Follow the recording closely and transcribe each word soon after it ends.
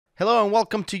Hello and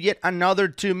welcome to yet another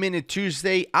 2-Minute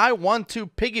Tuesday. I want to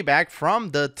piggyback from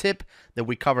the tip that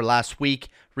we covered last week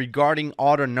regarding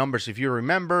auto numbers. If you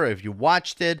remember, if you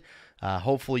watched it,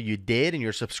 hopefully you did and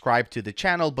you're subscribed to the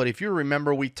channel. But if you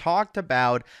remember, we talked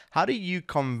about how do you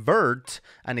convert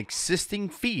an existing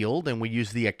field, and we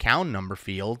use the account number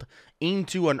field,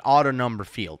 into an auto number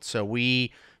field. So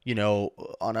we,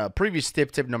 on a previous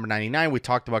tip number 99, we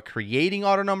talked about creating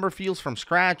auto number fields from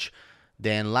scratch.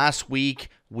 Then last week,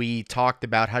 we talked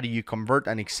about how do you convert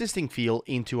an existing field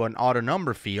into an auto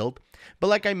number field. But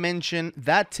like I mentioned,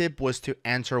 that tip was to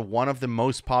answer one of the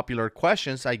most popular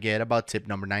questions I get about tip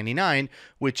number 99,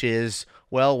 which is,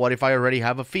 well, what if I already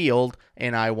have a field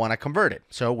and I want to convert it?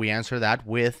 So we answer that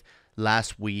with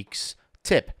last week's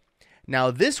tip. Now,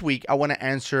 this week, I want to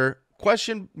answer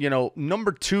question,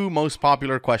 number 2 most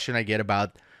popular question I get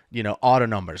about, auto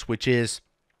numbers, which is,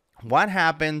 what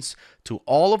happens to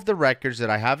all of the records that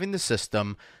I have in the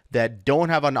system that don't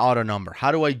have an auto number?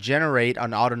 How do I generate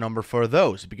an auto number for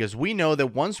those? Because we know that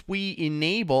once we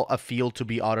enable a field to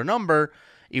be auto number,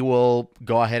 it will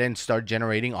go ahead and start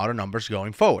generating auto numbers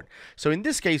going forward. So in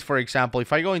this case, for example,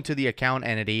 if I go into the account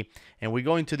entity and we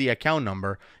go into the account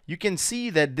number, you can see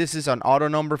that this is an auto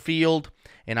number field,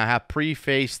 and I have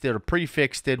prefixed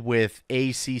it with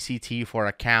ACCT for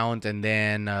account and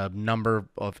then a number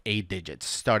of 8 digits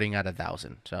starting at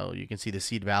 1,000. So you can see the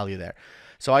seed value there.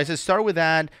 So I said start with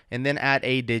that and then add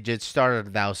 8 digits, start at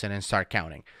 1,000 and start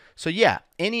counting. So yeah,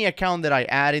 any account that I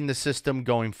add in the system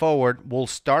going forward will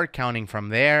start counting from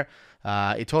there.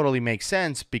 It totally makes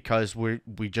sense because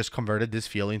we just converted this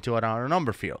field into an auto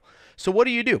number field. So what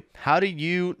do? How do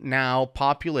you now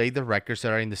populate the records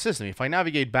that are in the system? If I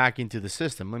navigate back into the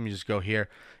system, let me just go here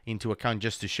into account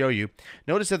just to show you.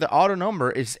 Notice that the auto number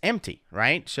is empty,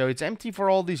 right? So it's empty for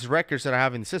all these records that I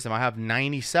have in the system. I have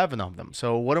 97 of them.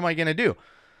 So what am I going to do?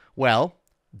 Well,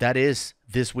 that is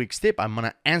this week's tip. I'm going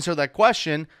to answer that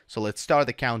question. So let's start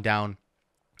the countdown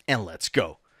and let's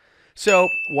go. So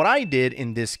what I did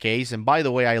in this case, and by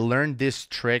the way, I learned this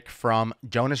trick from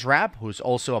Jonas Rapp, who's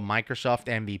also a Microsoft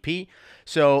MVP.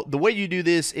 So the way you do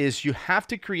this is you have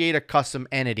to create a custom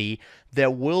entity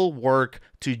that will work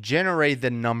to generate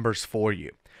the numbers for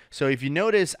you. So if you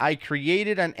notice, I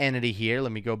created an entity here.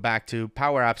 Let me go back to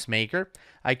Power Apps Maker.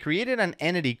 I created an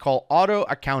entity called Auto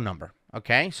Account Number.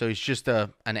 Okay, so it's just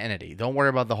an entity. Don't worry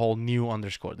about the whole new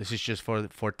underscore. This is just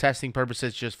for testing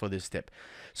purposes, just for this tip.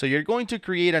 So you're going to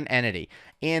create an entity,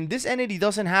 and this entity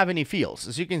doesn't have any fields.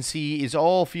 As you can see, is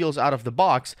all fields out of the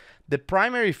box. The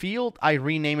primary field, I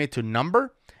rename it to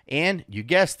number, and you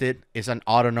guessed it, is an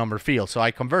auto number field. So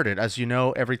I convert it. As you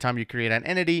know, every time you create an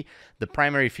entity, the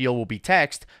primary field will be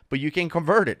text, but you can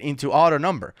convert it into auto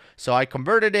number. So I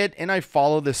converted it, and I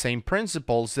follow the same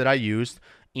principles that I used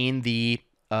in the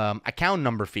account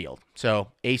number field.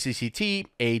 So ACCT,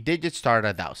 8 digits, start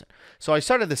at 1,000. So I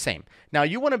started the same. Now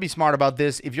you want to be smart about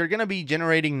this. If you're going to be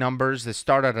generating numbers that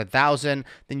start at 1,000,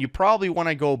 then you probably want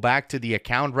to go back to the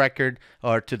account record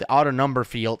or to the auto number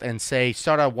field and say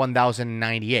start at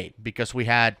 1,098 because we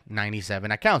had 97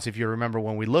 accounts, if you remember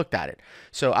when we looked at it.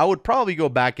 So I would probably go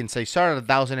back and say start at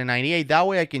 1,098. That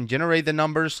way I can generate the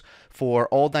numbers for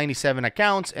all 97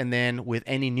 accounts, and then with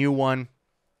any new one,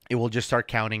 it will just start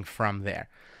counting from there.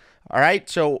 All right,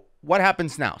 so what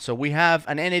happens now? So we have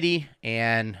an entity,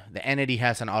 and the entity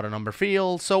has an auto number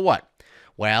field. So what?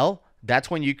 Well,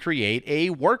 that's when you create a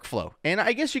workflow. And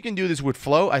I guess you can do this with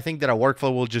Flow. I think that a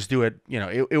workflow will just do it.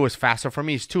 It was faster for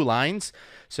me. It's 2 lines.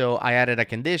 So I added a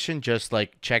condition, just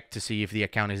like check to see if the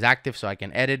account is active so I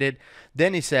can edit it.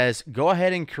 Then it says, go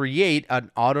ahead and create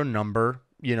an auto number,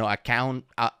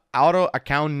 auto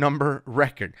account number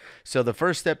record. So the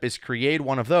first step is create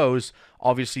one of those.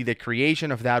 Obviously, the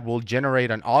creation of that will generate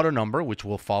an auto number, which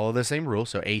will follow the same rule.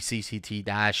 So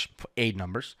ACCT-8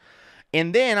 numbers.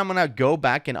 And then I'm going to go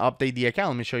back and update the account.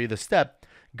 Let me show you the step.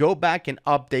 Go back and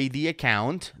update the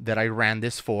account that I ran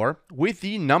this for with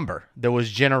the number that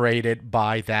was generated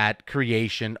by that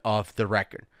creation of the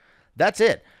record. That's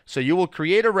it. So you will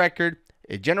create a record.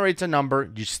 It generates a number,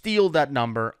 you steal that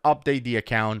number, update the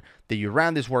account that you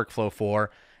ran this workflow for,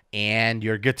 and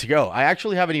you're good to go. I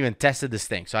actually haven't even tested this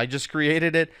thing, so I just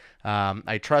created it.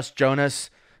 I trust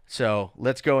Jonas, so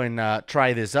let's go and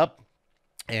try this up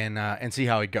and see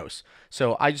how it goes.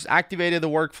 So I just activated the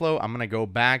workflow. I'm going to go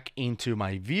back into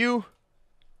my view,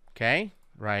 okay,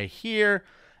 right here.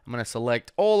 I'm going to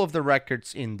select all of the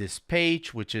records in this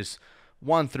page, which is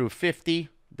 1 through 50.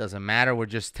 Doesn't matter, we're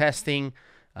just testing.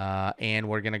 And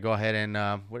we're going to go ahead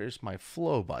and, where's my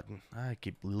flow button? I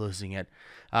keep losing it.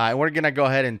 And we're going to go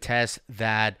ahead and test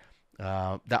that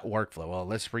that workflow. Well,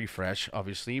 let's refresh,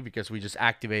 obviously, because we just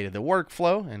activated the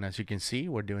workflow. And as you can see,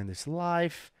 we're doing this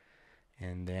live.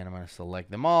 And then I'm going to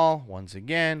select them all. Once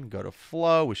again, go to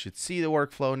flow. We should see the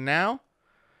workflow now.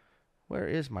 Where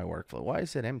is my workflow? Why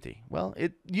is it empty? Well,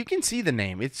 you can see the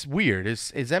name. It's weird.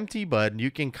 It's empty, but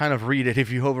you can kind of read it if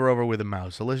you hover over with a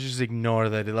mouse. So let's just ignore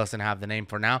that it doesn't have the name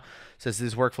for now. It says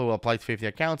this workflow will apply to 50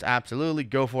 accounts. Absolutely.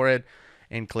 Go for it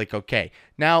and click OK.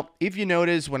 Now, if you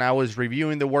notice when I was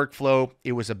reviewing the workflow,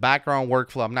 it was a background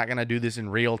workflow. I'm not going to do this in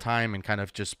real time and kind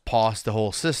of just pause the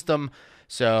whole system.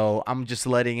 So I'm just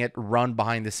letting it run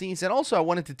behind the scenes. And also I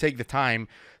wanted to take the time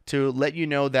to let you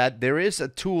know that there is a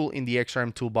tool in the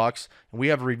XRM toolbox, and we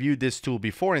have reviewed this tool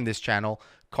before in this channel,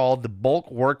 called the Bulk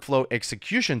Workflow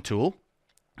Execution Tool.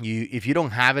 If you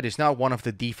don't have it, it's not one of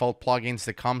the default plugins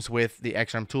that comes with the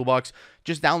XRM toolbox.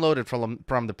 Just download it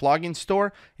from the plugin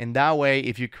store, and that way,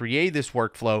 if you create this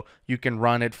workflow, you can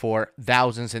run it for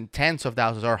thousands and tens of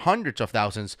thousands or hundreds of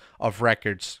thousands of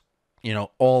records, you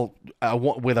know, all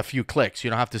with a few clicks. You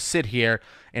don't have to sit here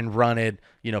and run it,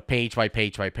 you know, page by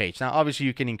page by page. Now, obviously,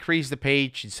 you can increase the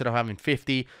page. Instead of having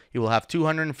 50, you will have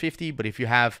 250. But if you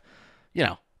have, you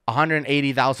know,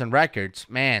 180,000 records,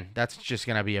 man, that's just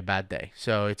going to be a bad day.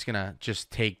 So it's going to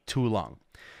just take too long.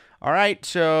 All right,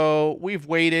 so we've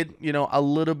waited, you know, a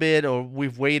little bit, or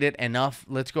we've waited enough.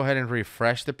 Let's go ahead and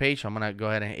refresh the page. I'm going to go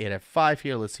ahead and hit F5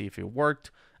 here. Let's see if it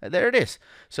worked. There it is.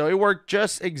 So it worked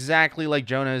just exactly like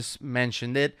Jonas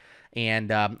mentioned it.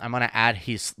 And I'm going to add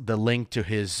the link to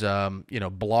his you know,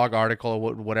 blog article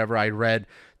or whatever I read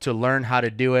to learn how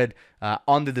to do it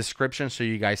on the description, so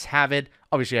you guys have it.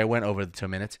 Obviously, I went over the 2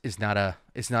 minutes. It's not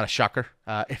a shocker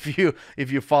if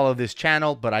you follow this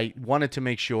channel, but I wanted to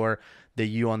make sure that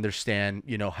you understand,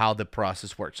 you know, how the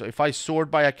process works. So if I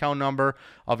sort by account number,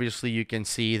 obviously you can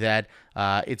see that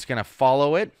it's going to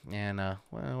follow it. And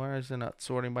well, where is it not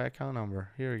sorting by account number?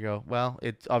 Here we go. Well,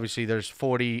 it's obviously there's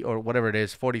 40 or whatever it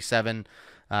is, 47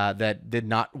 that did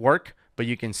not work, but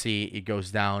you can see it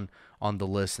goes down on the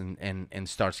list and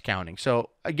starts counting.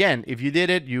 So again, if you did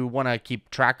it, you want to keep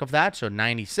track of that. So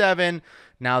 97.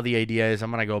 Now the idea is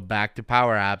I'm going to go back to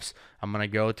Power Apps. I'm going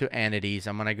to go to Entities.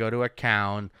 I'm going to go to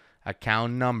account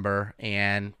number,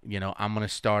 and you know, I'm going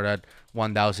to start at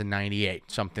 1098,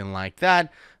 something like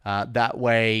that. That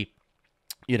way,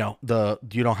 you know,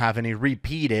 you don't have any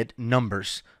repeated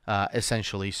numbers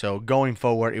essentially. So going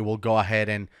forward, it will go ahead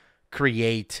and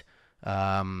create you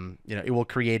know, it will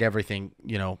create everything,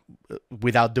 you know,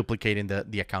 without duplicating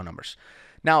the account numbers.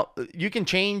 Now, you can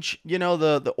change, you know,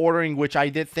 the order in which I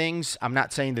did things. I'm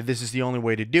not saying that this is the only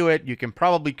way to do it. You can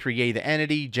probably create the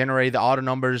entity, generate the auto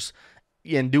numbers,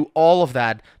 and do all of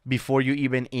that before you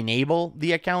even enable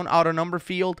the account auto number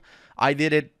field. I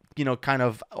did it, you know, kind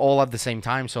of all at the same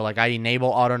time. So like I enable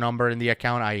auto number in the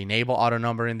account, I enable auto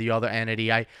number in the other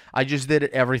entity. I just did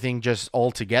it, everything just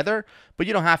all together, but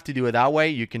you don't have to do it that way.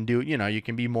 You can do, you know, you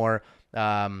can be more,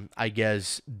 I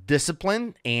guess,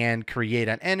 disciplined and create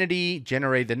an entity,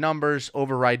 generate the numbers,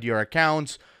 override your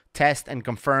accounts, test and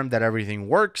confirm that everything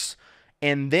works,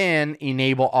 and then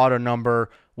enable auto number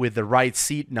with the right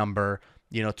seat number,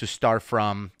 you know, to start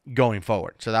from going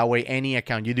forward. So that way, any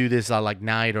account, you do this at like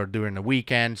night or during the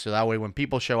weekend. So that way, when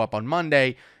people show up on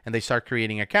Monday and they start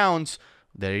creating accounts,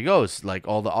 there you go. It's like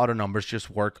all the auto numbers just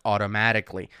work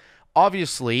automatically.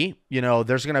 Obviously, you know,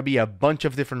 there's going to be a bunch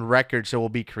of different records that will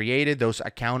be created. Those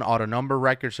account auto number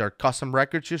records are custom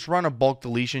records. Just run a bulk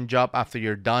deletion job after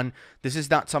you're done. This is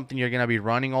not something you're going to be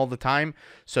running all the time.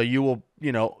 So you will,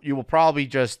 you know, you will probably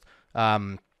just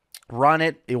run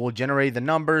it. It will generate the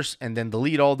numbers and then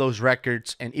delete all those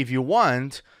records. And if you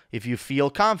want, if you feel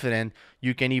confident,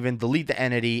 you can even delete the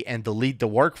entity and delete the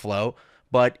workflow.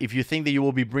 But if you think that you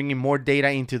will be bringing more data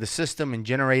into the system and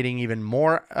generating even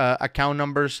more account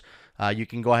numbers, you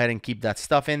can go ahead and keep that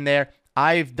stuff in there.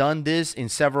 I've done this in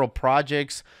several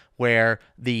projects where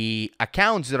the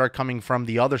accounts that are coming from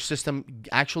the other system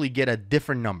actually get a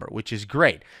different number, which is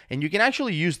great. And you can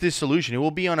actually use this solution. It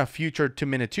will be on a future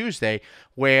 2-Minute Tuesday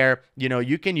where, you know,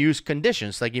 you can use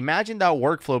conditions. Like imagine that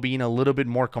workflow being a little bit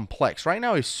more complex. Right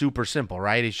now it's super simple,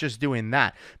 right? It's just doing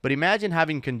that. But imagine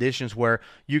having conditions where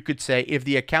you could say, if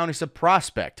the account is a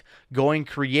prospect, go and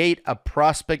create a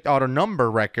prospect auto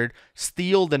number record,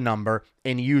 steal the number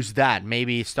and use that.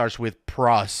 Maybe it starts with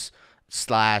pros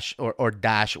slash or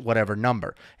dash whatever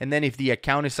number, and then if the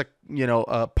account is a, you know,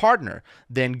 a partner,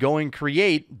 then go and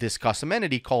create this custom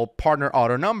entity called partner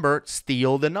auto number,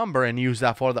 steal the number and use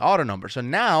that for the auto number. So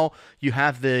now you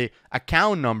have the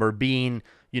account number being,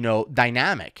 you know,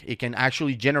 dynamic. It can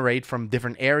actually generate from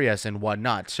different areas and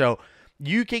whatnot. So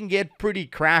you can get pretty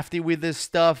crafty with this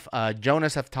stuff.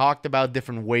 Jonas have talked about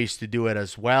different ways to do it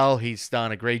as well. He's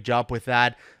done a great job with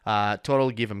that.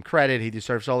 Totally give him credit. He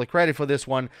deserves all the credit for this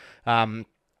one.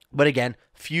 But again,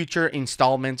 future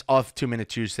installments of 2 Minute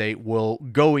Tuesday will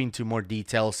go into more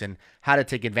details and how to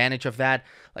take advantage of that.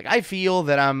 Like, I feel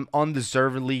that I'm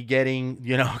undeservedly getting,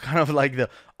 kind of like the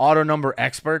auto number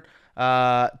expert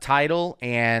title,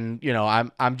 and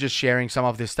I'm just sharing some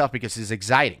of this stuff because it's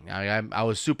exciting. I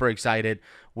was super excited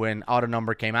when auto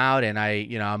number came out, and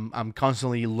I'm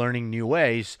constantly learning new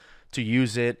ways to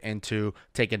use it and to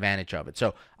take advantage of it.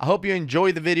 So I hope you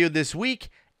enjoyed the video this week,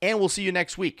 and we'll see you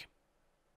next week.